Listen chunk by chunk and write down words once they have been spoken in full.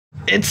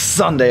It's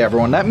Sunday,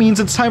 everyone. That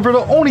means it's time for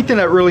the only thing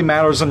that really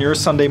matters on your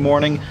Sunday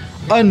morning,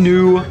 a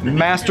new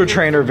Master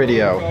Trainer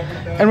video.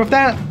 And with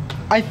that,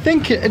 I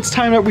think it's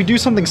time that we do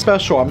something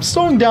special. I'm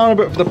slowing down a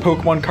bit for the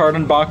Pokemon card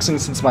unboxing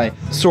since my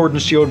Sword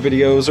and Shield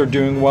videos are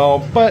doing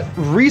well, but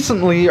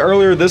recently,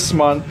 earlier this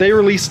month, they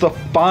released the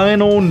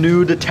final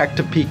new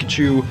Detective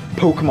Pikachu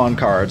Pokemon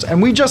cards,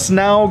 and we just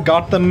now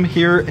got them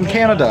here in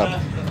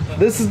Canada.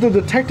 This is the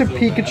Detective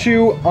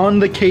Pikachu on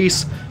the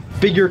case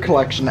figure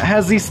collection. It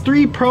has these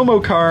 3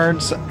 promo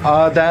cards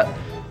that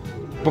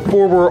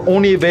before were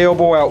only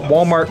available at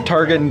Walmart,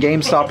 Target, and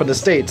GameStop in the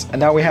States, and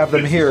now we have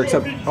them here,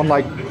 except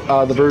unlike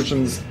the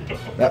versions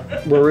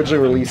that were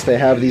originally released, they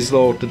have these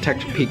little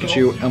Detective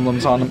Pikachu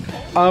emblems on them.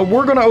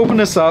 We're going to open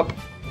this up,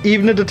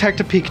 even the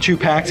Detective Pikachu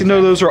packs, even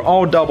though those are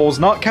all doubles,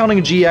 not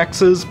counting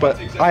GXs, but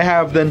I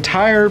have the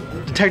entire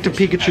Detective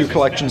Pikachu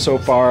collection so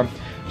far.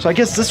 So I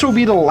guess this will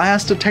be the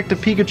last Detective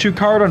Pikachu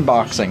card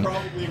unboxing,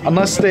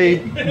 unless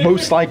they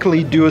most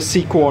likely do a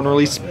sequel and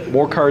release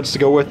more cards to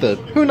go with it.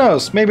 Who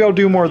knows, maybe I'll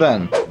do more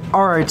then.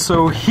 Alright,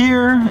 so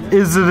here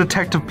is the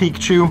Detective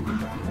Pikachu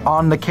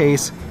on the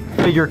case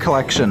figure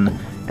collection.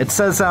 It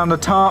says on the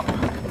top,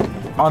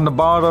 on the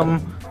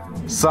bottom,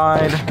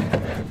 side,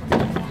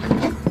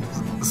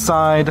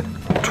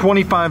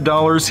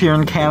 $25 here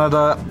in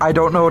Canada. I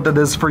don't know what it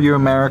is for you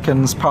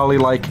Americans, probably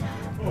like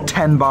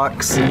 10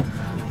 bucks.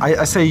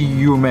 I say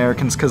you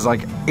Americans because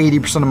like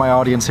 80% of my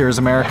audience here is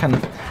American.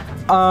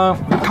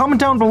 Comment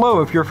down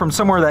below if you're from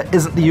somewhere that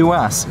isn't the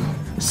US.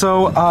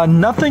 So,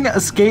 nothing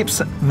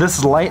escapes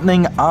this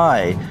lightning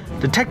eye.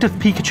 Detective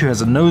Pikachu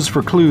has a nose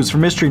for clues, for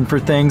mystery, and for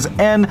things,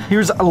 and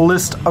here's a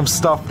list of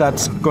stuff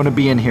that's going to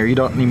be in here. You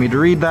don't need me to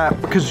read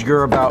that because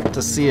you're about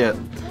to see it.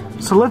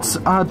 So let's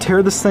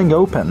tear this thing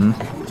open.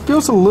 It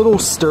feels a little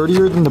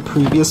sturdier than the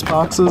previous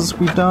boxes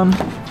we've done.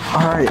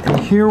 Alright, and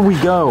here we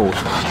go.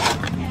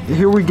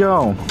 Here we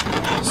go.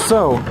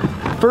 So,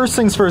 first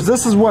things first,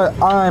 this is what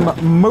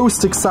I'm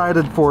most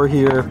excited for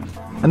here.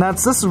 And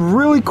that's this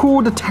really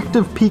cool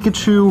Detective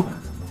Pikachu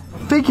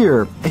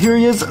figure. Here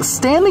he is,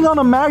 standing on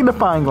a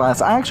magnifying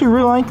glass. I actually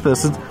really like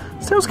this. It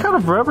sounds kind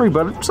of rubbery,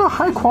 but it's a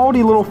high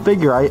quality little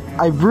figure.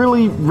 I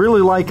really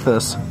like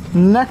this.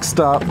 Next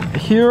up,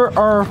 here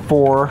are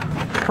 4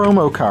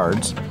 promo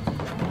cards.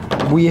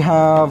 We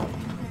have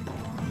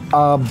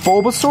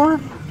Bulbasaur,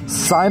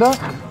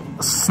 Psyduck,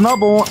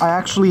 Snubble. I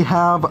actually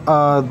have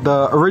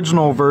the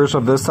original version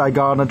of this I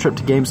got on a trip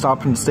to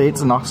GameStop in the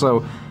States, and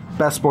also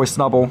Best Boy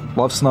Snubble.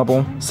 Love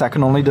Snubble.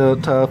 Second only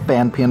to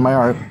Fan P in my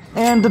heart.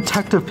 And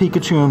Detective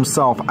Pikachu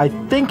himself. I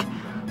think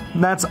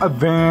that's a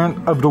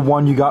variant of the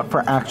one you got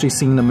for actually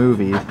seeing the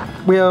movie.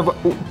 We have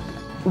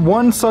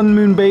 1 Sun and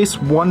Moon base,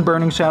 1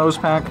 Burning Shadows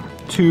pack,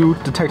 2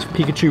 Detective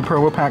Pikachu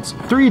promo packs,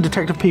 3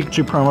 Detective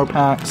Pikachu promo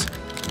packs.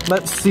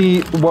 Let's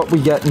see what we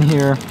get in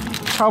here.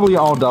 Probably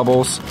all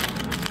doubles.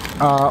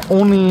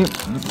 Only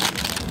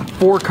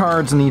 4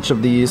 cards in each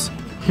of these.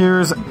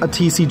 Here's a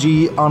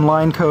TCG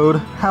online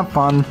code. Have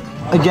fun.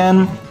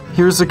 Again,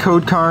 here's a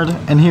code card,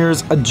 and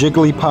here's a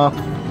Jigglypuff,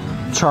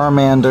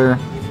 Charmander,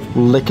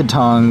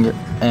 Lickitung,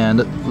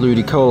 and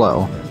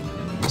Ludicolo.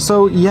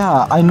 So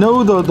yeah, I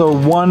know the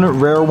one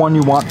rare one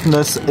you want from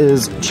this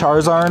is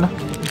Charizard,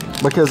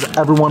 because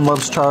everyone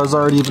loves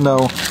Charizard, even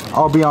though,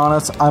 I'll be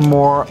honest, I'm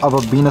more of a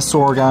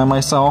Venusaur guy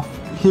myself.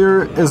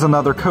 Here is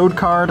another code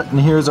card, and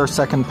here's our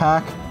second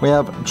pack. We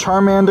have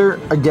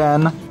Charmander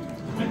again,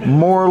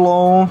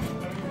 Morlul,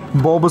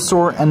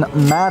 Bulbasaur, and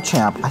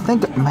Machamp. I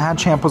think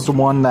Machamp was the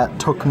one that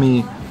took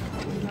me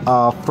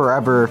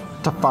forever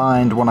to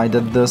find when I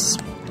did this.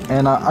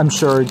 And I'm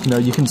sure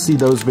you can see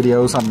those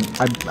videos.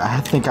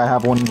 I think I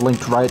have one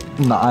linked right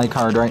in the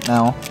iCard right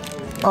now.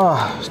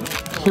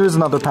 Here's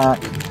another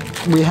pack.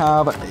 We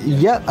have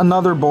yet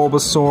another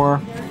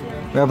Bulbasaur.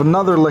 We have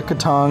another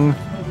Lickitung,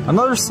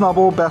 another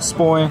Snubble, Best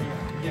Boy,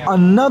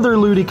 another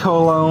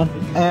Ludicolo,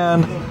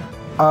 and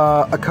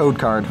a code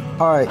card.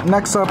 Alright,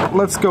 next up,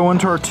 let's go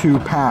into our 2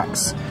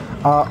 packs.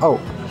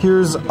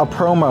 Here's a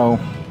promo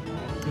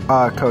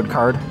code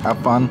card.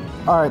 Have fun.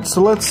 Alright,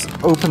 so let's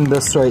open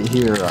this right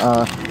here.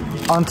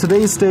 On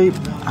today's date,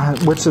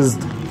 which is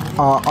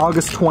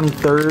August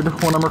 23rd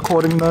when I'm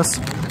recording this,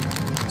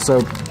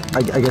 so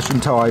I guess you can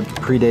tell I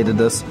predated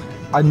this.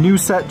 A new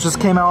set just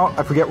came out.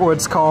 I forget what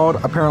it's called.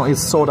 Apparently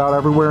it's sold out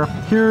everywhere.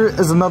 Here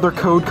is another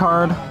code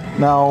card.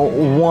 Now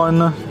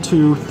 1,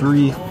 2,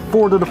 3,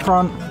 4 to the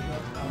front.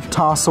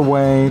 Toss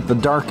away the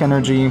Dark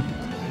Energy.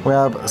 We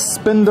have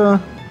Spinda,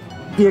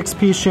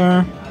 EXP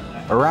Share,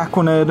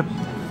 Araquanid,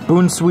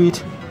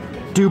 Boonsweet,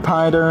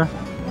 Dewpider,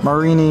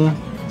 Marini,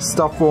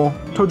 Stuffle,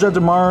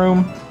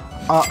 Togedemaru,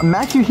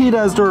 Makuhita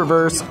as the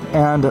reverse,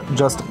 and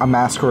just a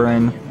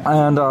Masquerain.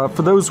 And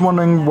for those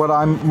wondering what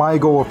my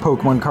goal of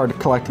Pokemon card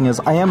collecting is,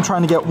 I am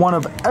trying to get one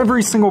of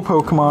every single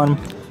Pokemon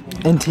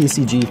in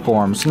TCG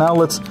form. So now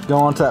let's go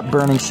on to that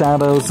Burning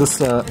Shadows. This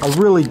is a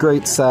really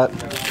great set.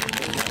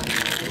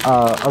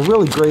 A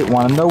really great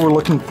one. I know we're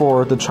looking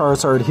for the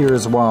Charizard here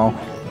as well.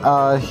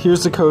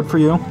 Here's the code for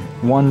you.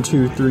 1,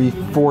 2, 3,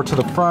 4 to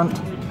the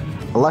front.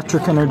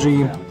 Electric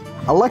Energy,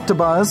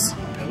 Electabuzz,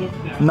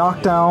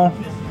 Noctowl,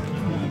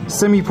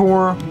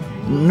 Simipour,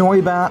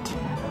 Noibat,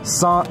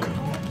 Sock,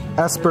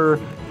 Esper,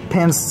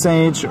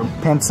 Pansage,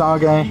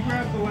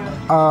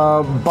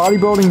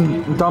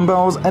 bodybuilding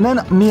dumbbells, and then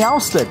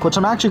Meowstick, which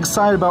I'm actually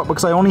excited about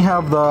because I only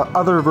have the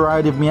other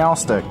variety of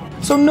Meowstick.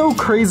 So no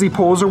crazy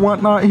pulls or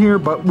whatnot here,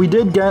 but we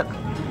did get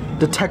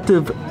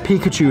Detective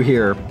Pikachu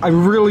here. I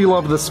really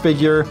love this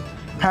figure.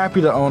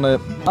 Happy to own it.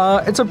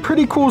 It's a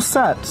pretty cool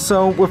set.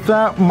 So with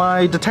that,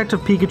 my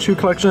Detective Pikachu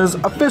collection is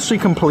officially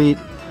complete.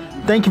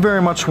 Thank you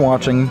very much for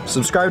watching.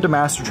 Subscribe to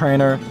Master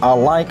Trainer.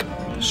 Like,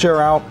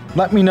 share out.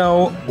 Let me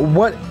know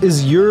what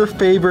is your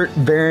favorite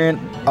variant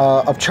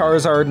of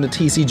Charizard in the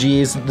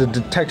TCGs, the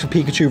Detective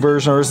Pikachu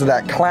version, or is it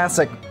that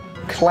classic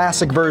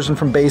version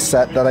from base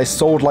set that I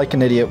sold like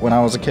an idiot when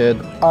I was a kid?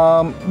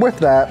 With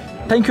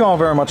that, thank you all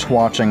very much for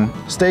watching.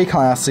 Stay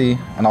classy,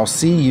 and I'll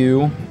see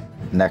you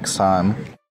next time.